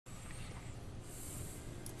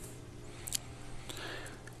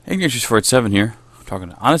Ignatius 47 here. I'm talking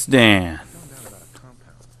to Honest Dan. Found out about a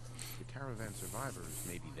compound. The caravan survivors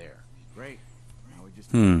may be there. Great. Now we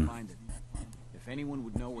just need to Hmm. find it. If anyone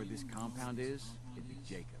would know where this compound is, it'd be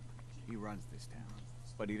Jacob. He runs this town,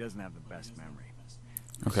 but he doesn't have the best memory.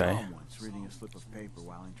 Okay. I saw him once reading a slip of paper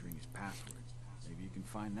while entering his password. Maybe you can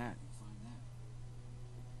find that.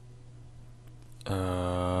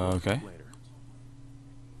 Okay. Later.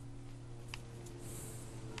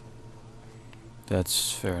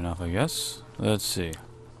 That's fair enough, I guess. Let's see.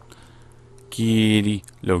 Kitty,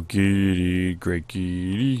 little kitty, great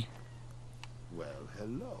kitty. Well,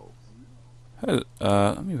 hello. Hey,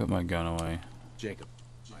 let me put my gun away. Jacob.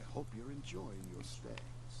 I hope you're enjoying your stay.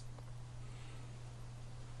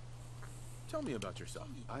 Tell me about yourself.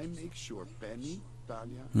 I make sure Penny,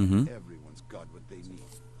 Talia, Mhm. everyone's got what they need.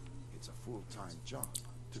 It's a full-time job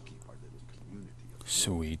to keep our little community afloat.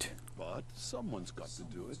 Sweet. But someone's got to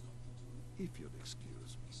do it. If you'll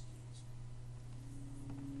excuse me.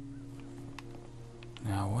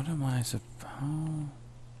 Now, what am I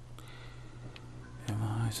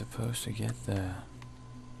supposed to get there?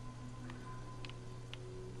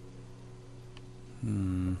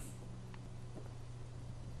 Hmm.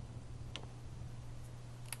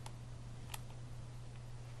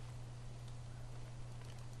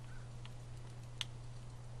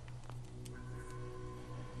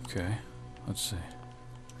 Okay, let's see.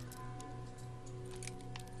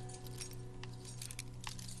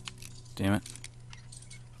 Damn it.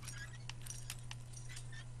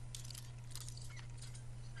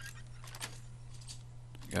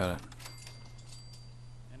 Got it.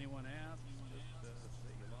 Anyone ask? Just say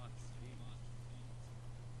you lost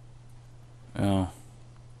your key. Oh.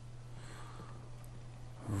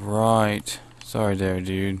 Right. Sorry there,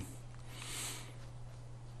 dude.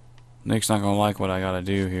 Nick's not gonna like what I gotta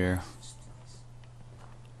do here.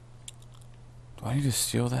 Do I need to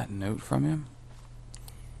steal that note from him?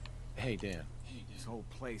 Hey, Dan. This whole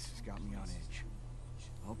place has got me on edge.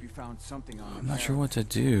 I hope you found something on I'm not sure what to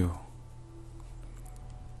do.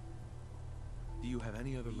 Do you have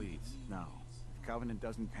any other leads? No. If Covenant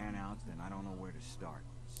doesn't pan out, then I don't know where to start.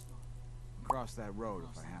 Cross that road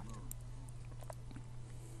if I have to.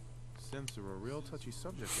 Synths are a real touchy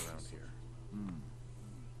subject around here.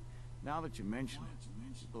 Now that you mention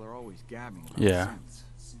it, people are always gabbing about Yeah. Sense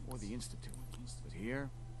or the Institute. But here,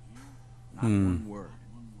 not Hmm. one word.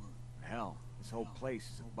 Hell, this whole place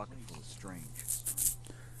is a bucket full of strange.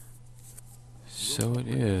 So it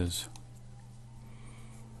is.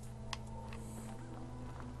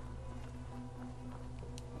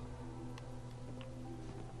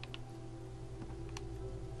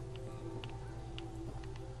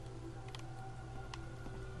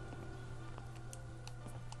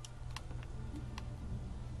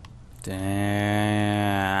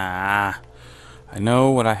 Damn. I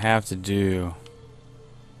know what I have to do.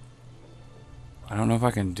 I don't know if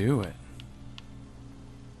I can do it.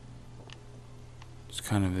 It's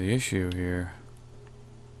kind of the issue here.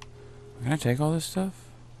 Can I take all this stuff?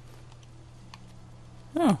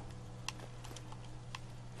 Oh.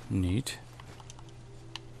 Neat.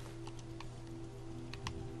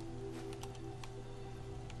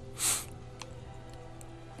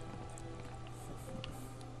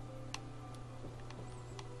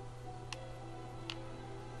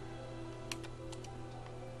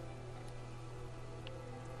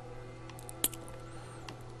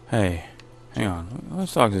 Hey, hang on.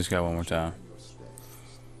 Let's talk to this guy one more time. Your stay.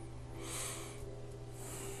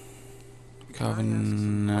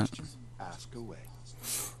 Covenant Ask away.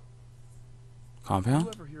 compound?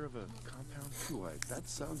 You ever hear of a compound? Why, that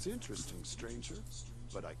sounds interesting, stranger.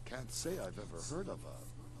 But I can't say I've ever heard of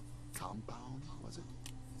a compound, was it?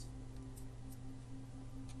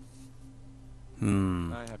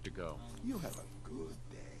 Hmm. I have to go. You have a good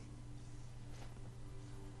day.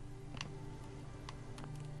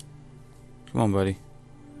 Come on, buddy.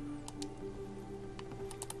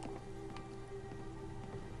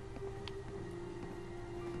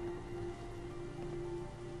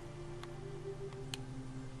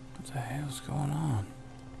 What the hell's going on?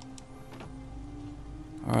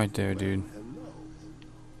 Alright there, dude. Hello.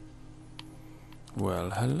 Well,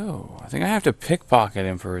 hello. I think I have to pickpocket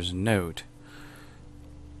him for his note.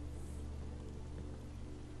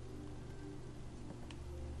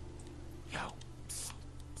 Yo.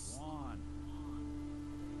 One.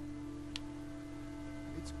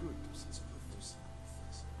 It's good to see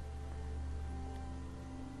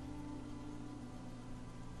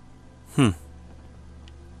you. Hmm.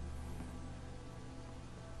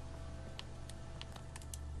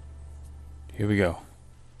 Here we go.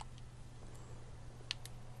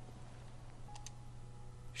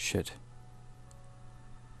 Shit.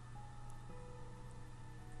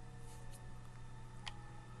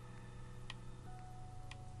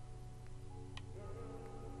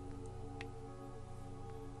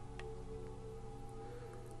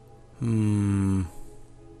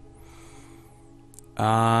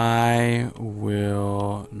 I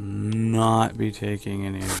will not be taking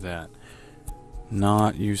any of that.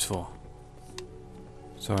 Not useful.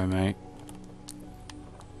 Sorry, mate.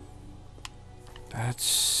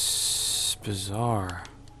 That's bizarre.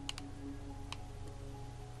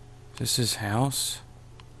 Is this his house?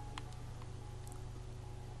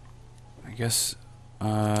 I guess,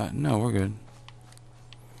 no, we're good.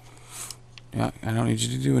 Yeah, I don't need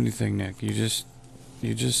you to do anything, Nick. You just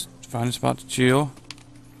find a spot to chill.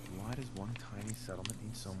 Why does one tiny settlement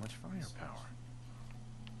need so much firepower?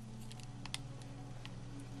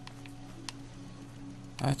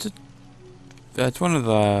 That's one of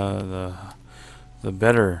the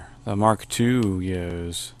better, the Mark II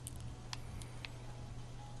Yos.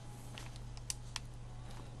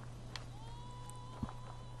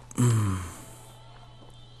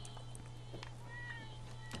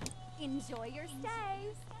 Enjoy your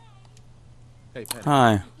stay. Hey, Penny.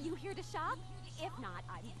 Hi. You here to shop? If not,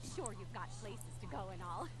 I'm sure you've got places to go and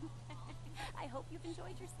all. I hope you've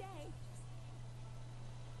enjoyed your stay.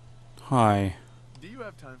 Hi. Do you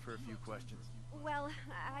have time for a few questions? Well,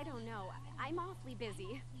 I don't know. I'm awfully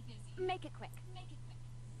busy. Make it quick.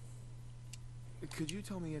 Could you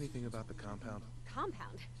tell me anything about the compound?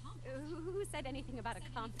 Compound? Who said anything about a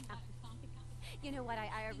compound? You know what?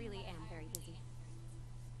 I really am very busy.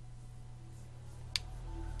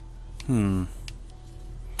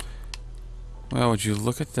 Well, would you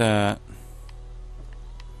look at that?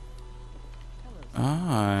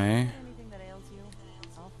 Anything that ails you,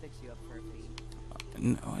 I'll fix you up for a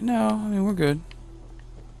fee. No, I mean, we're good.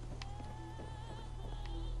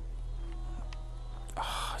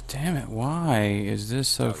 Oh, damn it, why is this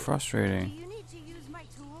so frustrating? you need to use my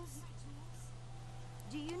tools?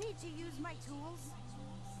 Do you need to use my tools?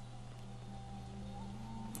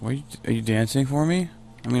 Are you dancing for me?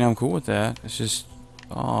 I mean, I'm cool with that. It's just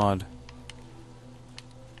odd.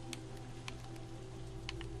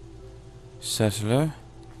 Settler.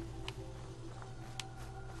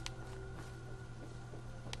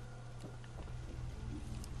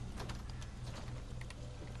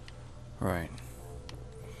 Right.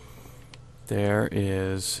 There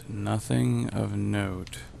is nothing of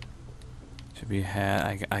note to be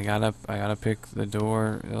had. I gotta pick the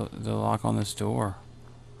door, the lock on this door.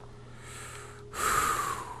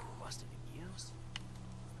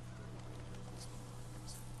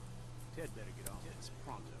 Ted better get off this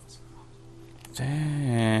pronto.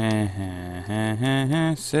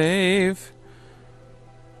 Save.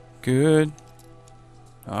 Good.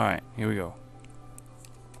 Alright, here we go.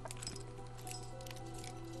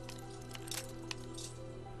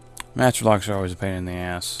 Master locks are always a pain in the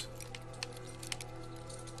ass.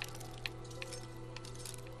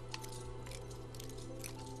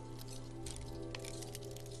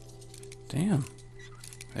 Damn.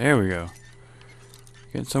 There we go.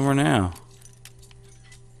 Getting somewhere now.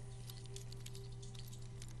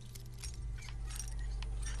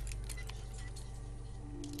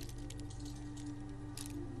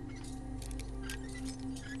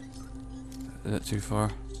 Is that too far?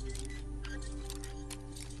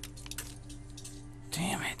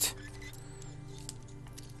 Damn it.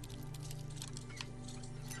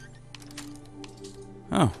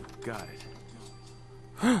 Oh. Got it.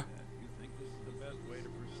 You think this is the best way to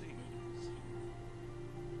proceed?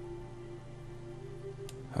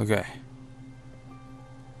 Okay.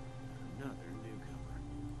 Another newcomer.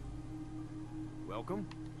 Welcome.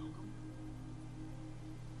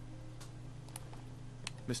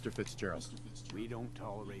 Mr. Fitzgerald. We don't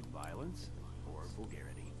tolerate violence or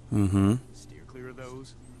vulgarity. Mm-hmm. Steer clear of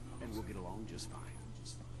those, and we'll get along just fine.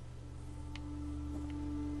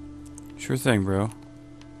 Sure thing, bro.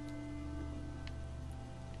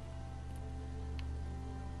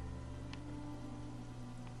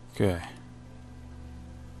 Okay.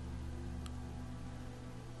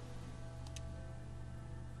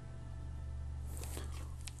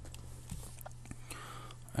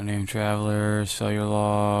 Unnamed traveler, cellular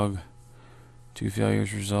log, 2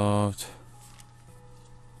 failures resolved.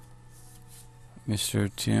 Mr.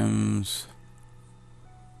 Timms.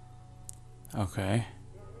 Okay.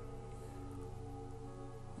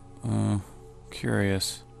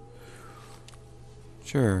 Curious.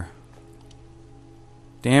 Sure.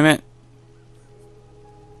 Damn it.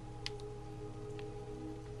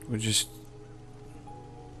 We're just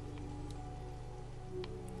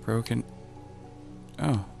broken.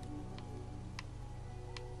 Oh.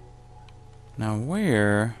 Now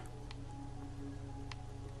where?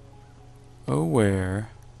 Oh, where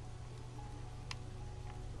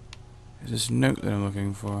is this note that I'm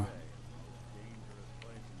looking for?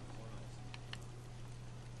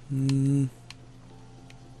 No.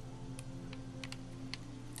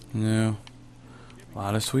 A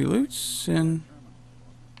lot of sweet loots and...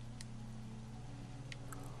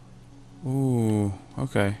 Ooh,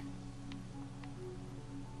 okay.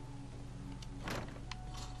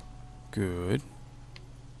 Good.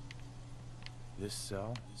 This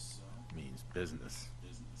cell means business.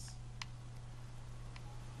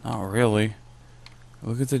 Not really.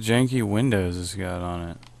 Look at the janky windows it's got on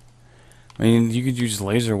it. I mean, you could use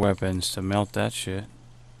laser weapons to melt that shit.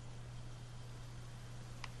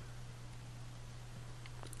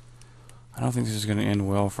 I don't think this is going to end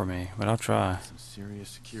well for me, but I'll try. Some serious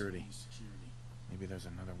security. Maybe there's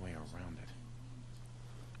another way around it.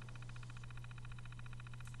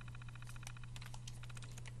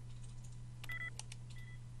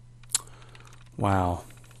 Wow.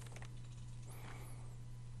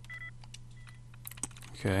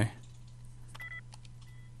 Okay.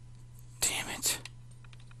 Damn it.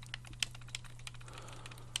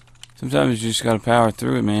 Sometimes you just gotta power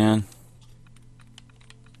through it, man.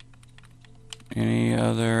 Any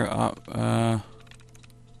other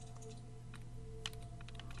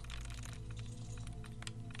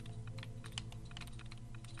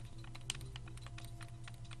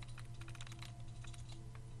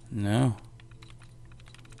no.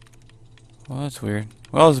 Well, that's weird.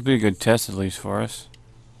 Well, this would be a good test at least for us.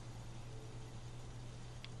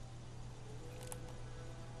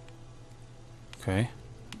 Okay.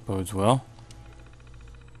 Bodes well.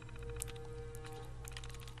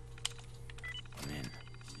 I'm in.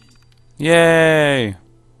 Yay!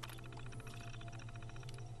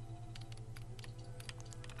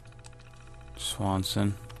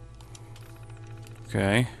 Swanson.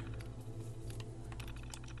 Okay.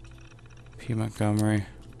 P. Montgomery.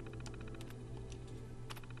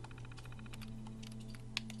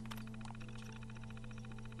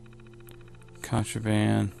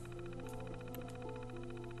 Contraband.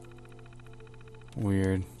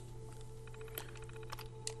 Weird.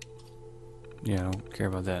 Yeah, I don't care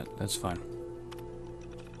about that. That's fine.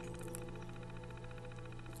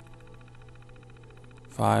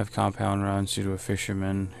 Five compound runs due to a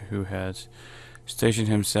fisherman who has stationed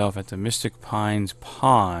himself at the Mystic Pines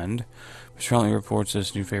Pond, which currently reports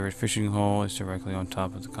this new favorite fishing hole is directly on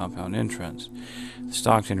top of the compound entrance. The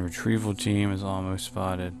Stockton retrieval team is almost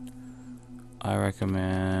spotted. I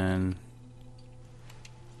recommend...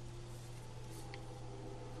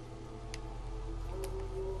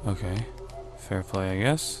 Okay. Fair play, I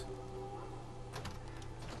guess.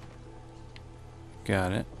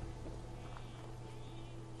 Got it.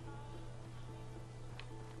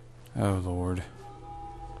 Oh, Lord.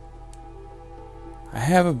 I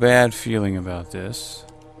have a bad feeling about this.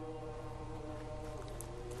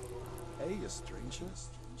 Hey, a stranger.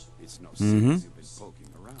 It's no Mm-hmm. secret you've been poking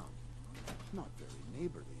around. Not very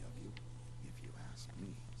neighborly of you, if you ask me.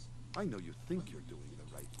 I know you think you're doing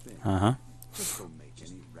the right thing. Uh-huh. Just don't make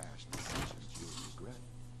any rash decisions you'll regret.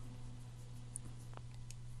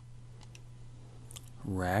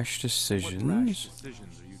 Rash What decisions? rash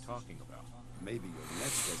decisions are you talking about? Maybe your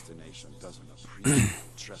next destination doesn't appreciate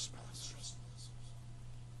trespassers.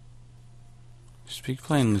 Speak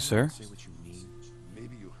plainly, sir. Say what you mean.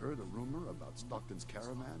 Maybe you heard a rumor about Stockton's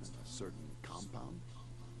caravan in a certain compound.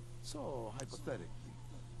 So, hypothetically,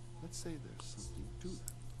 let's say there's something to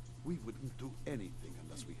that. We wouldn't do anything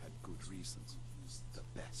unless we had good reasons. The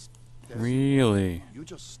best. Really? You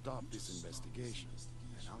just stop this investigation,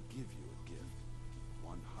 and I'll give you a gift.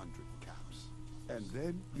 100 caps. And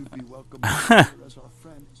then you'd be welcome as our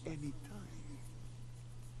friend anytime.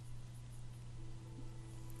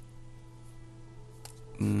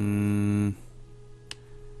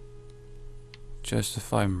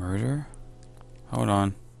 Justify murder? Hold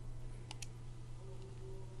on.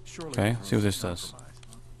 Surely Okay, the see what terms this of does.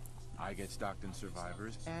 compromise. I get Stockton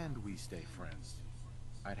survivors, and we stay friends.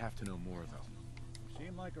 I'd have to know more, though.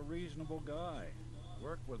 Seem like a reasonable guy.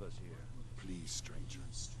 Work with us here. Please, stranger,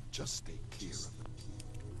 just stay clear of them.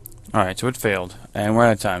 Alright, so it failed. And we're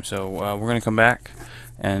out of time. So we're going to come back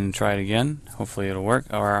and try it again. Hopefully it'll work.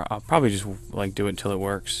 Or I'll probably just like do it until it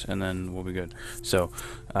works, and then we'll be good. So,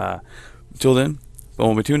 till then,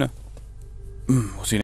 Bumblebee Tuna. We'll see you next time.